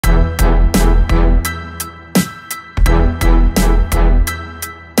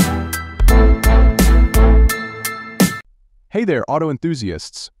Hey there, auto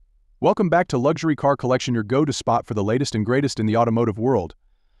enthusiasts! Welcome back to Luxury Car Collection, your go-to spot for the latest and greatest in the automotive world.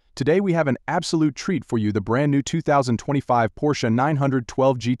 Today we have an absolute treat for you, the brand new 2025 Porsche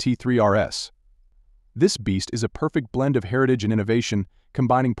 912 GT3 RS. This beast is a perfect blend of heritage and innovation,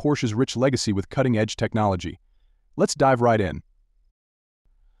 combining Porsche's rich legacy with cutting-edge technology. Let's dive right in.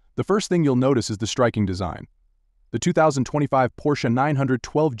 The first thing you'll notice is the striking design. The 2025 Porsche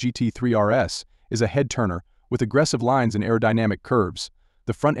 912 GT3 RS is a head-turner with aggressive lines and aerodynamic curves.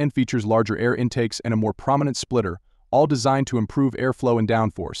 The front end features larger air intakes and a more prominent splitter, all designed to improve airflow and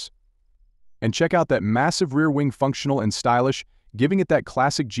downforce. And check out that massive rear wing, functional and stylish, giving it that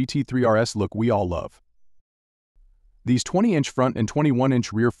classic GT3 RS look we all love. These 20-inch front and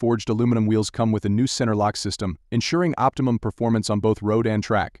 21-inch rear forged aluminum wheels come with a new center lock system, ensuring optimum performance on both road and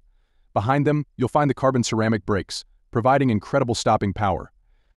track. Behind them, you'll find the carbon ceramic brakes, providing incredible stopping power.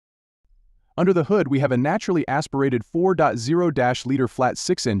 Under the hood, we have a naturally aspirated 4.0-liter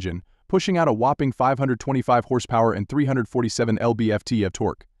flat-six engine, pushing out a whopping 525 horsepower and 347 lb-ft of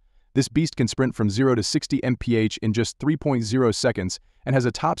torque. This beast can sprint from 0 to 60 mph in just 3.0 seconds and has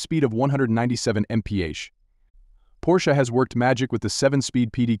a top speed of 197 mph. Porsche has worked magic with the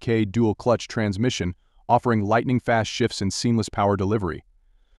 7-speed PDK dual-clutch transmission, offering lightning-fast shifts and seamless power delivery.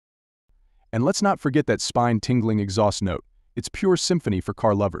 And let's not forget that spine-tingling exhaust note. It's pure symphony for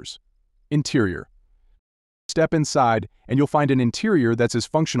car lovers. Interior. Step inside, and you'll find an interior that's as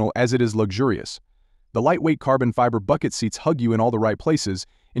functional as it is luxurious. The lightweight carbon fiber bucket seats hug you in all the right places,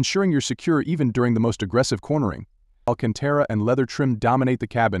 ensuring you're secure even during the most aggressive cornering. Alcantara and leather trim dominate the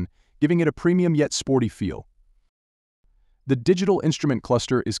cabin, giving it a premium yet sporty feel. The digital instrument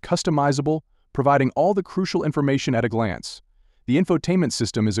cluster is customizable, providing all the crucial information at a glance. The infotainment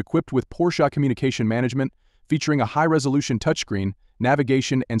system is equipped with Porsche Communication Management, featuring a high-resolution touchscreen,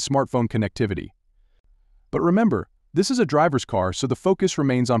 navigation, and smartphone connectivity. But remember, this is a driver's car, so the focus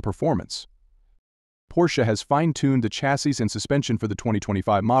remains on performance. Porsche has fine-tuned the chassis and suspension for the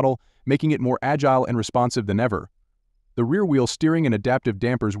 2025 model, making it more agile and responsive than ever. The rear-wheel steering and adaptive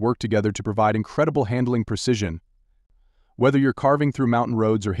dampers work together to provide incredible handling precision. Whether you're carving through mountain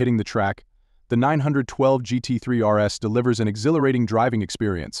roads or hitting the track, the 912 GT3 RS delivers an exhilarating driving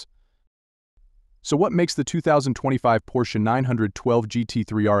experience. So what makes the 2025 Porsche 912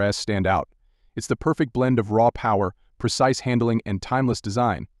 GT3 RS stand out? It's the perfect blend of raw power, precise handling, and timeless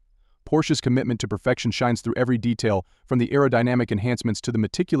design. Porsche's commitment to perfection shines through every detail, from the aerodynamic enhancements to the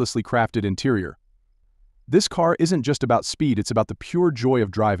meticulously crafted interior. This car isn't just about speed, it's about the pure joy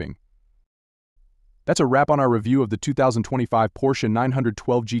of driving. That's a wrap on our review of the 2025 Porsche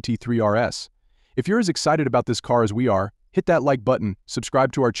 912 GT3 RS. If you're as excited about this car as we are, hit that like button,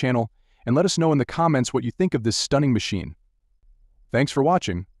 subscribe to our channel, and let us know in the comments what you think of this stunning machine. Thanks for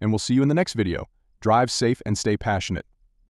watching, and we'll see you in the next video. Drive safe and stay passionate.